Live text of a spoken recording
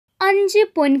5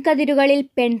 പൊൻകതിരുകളിൽ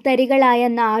പെൺതരികളായ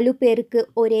 4 പേർക്ക്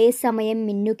ഒരേ സമയം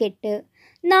മിന്നുകെട്ട്.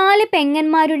 4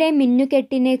 പെങ്ങന്മാരുടെ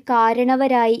മിന്നുകെട്ടിന്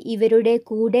കാരണവരായി ഇവരുടെ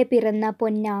കൂടെ പിറന്ന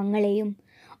പൊന്നാങ്ങളെയും.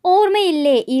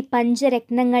 ഓർമ്മയില്ലേ ഈ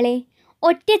പഞ്ചരത്നങ്ങളെ?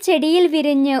 ഒറ്റ ചെടിയിൽ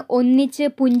വിരിഞ്ഞ് ഒന്നിച്ച്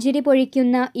പുഞ്ചിരി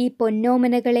പൊഴിക്കുന്ന ഈ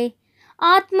പൊന്നോമനകളെ.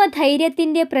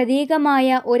 ആത്മധൈര്യത്തിൻ്റെ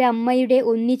പ്രതീകമായ ഒരമ്മയുടെ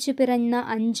ഒന്നിച്ചു പിറന്ന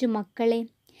 5 മക്കളെ.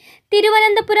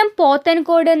 തിരുവനന്തപുരം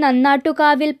പോത്തൻകോട്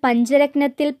നന്നാട്ടുകാവിൽ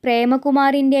പഞ്ചരത്നത്തിൽ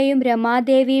പ്രേമകുമാറിൻ്റെയും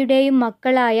രമാദേവിയുടെയും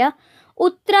മക്കളായ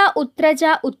ഉത്ര, ഉത്രജ,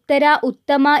 ഉത്തര,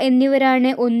 ഉത്തമ എന്നിവരാണ്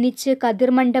ഒന്നിച്ച്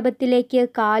കതിർമണ്ഡപത്തിലേക്ക്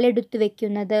കാലെടുത്തു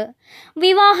വയ്ക്കുന്നത്.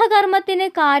 വിവാഹകർമ്മത്തിന്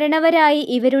കാരണവരായി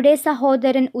ഇവരുടെ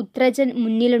സഹോദരൻ ഉത്രജൻ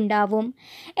മുന്നിലുണ്ടാവും.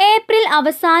 ഏപ്രിൽ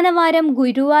അവസാനവാരം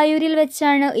ഗുരുവായൂരിൽ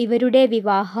വെച്ചാണ് ഇവരുടെ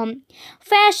വിവാഹം.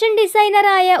 ഫാഷൻ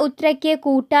ഡിസൈനറായ ഉത്രയ്ക്ക്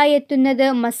കൂട്ടായെത്തുന്നത്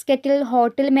മസ്കറ്റിൽ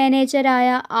ഹോട്ടൽ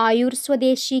മാനേജരായ ആയൂർ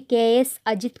സ്വദേശി KS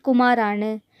അജിത്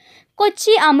കുമാറാണ്.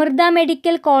 കൊച്ചി അമൃത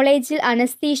മെഡിക്കൽ കോളേജിൽ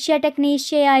അനസ്തീഷ്യ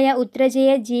ടെക്നീഷ്യയായ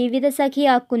ഉത്രജയെ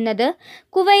ജീവിതസഖിയാക്കുന്നത്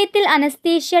കുവൈത്തിൽ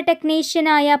അനസ്തീഷ്യ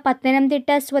ടെക്നീഷ്യനായ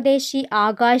പത്തനംതിട്ട സ്വദേശി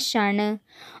ആകാശാണ്.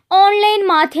 ഓൺലൈൻ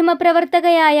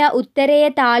മാധ്യമപ്രവർത്തകയായ ഉത്തരയെ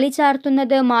താലി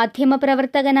ചാർത്തുന്നത്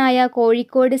മാധ്യമപ്രവർത്തകനായ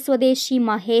കോഴിക്കോട് സ്വദേശി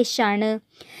മഹേഷാണ്.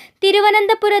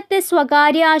 തിരുവനന്തപുരത്ത്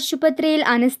സ്വകാര്യ ആശുപത്രിയിൽ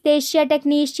അനസ്തേഷ്യ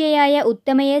ടെക്നീഷ്യയായ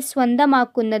ഉത്തമയെ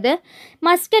സ്വന്തമാക്കുന്നത്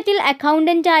മസ്കറ്റിൽ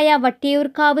അക്കൗണ്ടന്റായ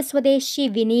വട്ടിയൂർക്കാവ് സ്വദേശി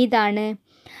വിനീതാണ്.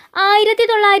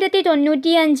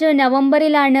 1995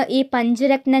 നവംബറിലാണ് ഈ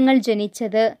പഞ്ചരത്നങ്ങൾ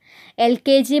ജനിച്ചത്.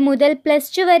 LKG മുതൽ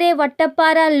 +2 വരെ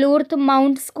വട്ടപ്പാറ ലൂർത്ത്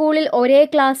മൗണ്ട് സ്കൂളിൽ ഒരേ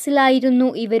ക്ലാസ്സിലായിരുന്നു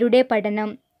ഇവരുടെ പഠനം.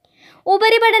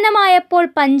 ഉപരിപഠനമായപ്പോൾ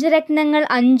പഞ്ചരത്നങ്ങൾ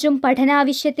 5ഉം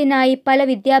പഠനാവശ്യത്തിനായി പല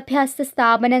വിദ്യാഭ്യാസ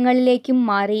സ്ഥാപനങ്ങളിലേക്കും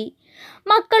മാറി.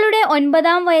 മക്കളുടെ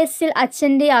 9ാം വയസ്സിൽ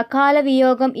അച്ഛൻ്റെ അകാല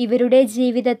വിയോഗം ഇവരുടെ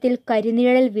ജീവിതത്തിൽ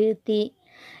കരിനിഴൽ വീഴ്ത്തി.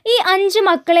 ഈ 5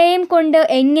 മക്കളെയും കൊണ്ട്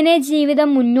എങ്ങനെ ജീവിതം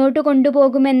മുന്നോട്ട്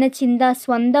കൊണ്ടുപോകുമെന്ന ചിന്ത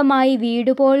സ്വന്തമായി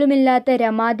വീടുപോലുമില്ലാത്ത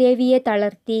രമാദേവിയെ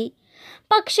തളർത്തി.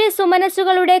 പക്ഷേ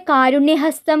സുമനസ്സുകളുടെ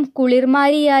കാരുണ്യഹസ്തം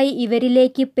കുളിർമാരിയായി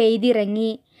ഇവരിലേക്ക്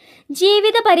പെയ്തിറങ്ങി.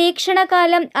 ജീവിത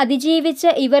പരീക്ഷണകാലം അതിജീവിച്ച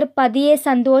ഇവർ പതിയെ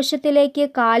സന്തോഷത്തിലേക്ക്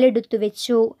കാലെടുത്തു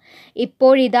വെച്ചു.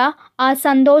 ഇപ്പോഴിതാ ആ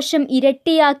സന്തോഷം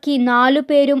ഇരട്ടിയാക്കി 4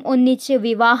 പേരും ഒന്നിച്ച്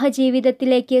വിവാഹ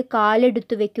ജീവിതത്തിലേക്ക്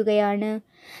കാലെടുത്തു വെക്കുകയാണ്.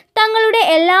 തങ്ങളുടെ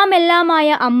എല്ലാമെല്ലാമായ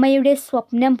അമ്മയുടെ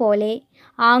സ്വപ്നം പോലെ,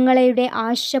 ആങ്ങളയുടെ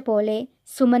ആശ പോലെ,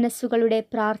 സുമനസ്സുകളുടെ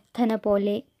പ്രാർത്ഥന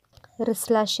പോലെ.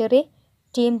 Rizla Sherry,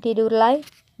 team Tirur live,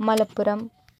 Malappuram.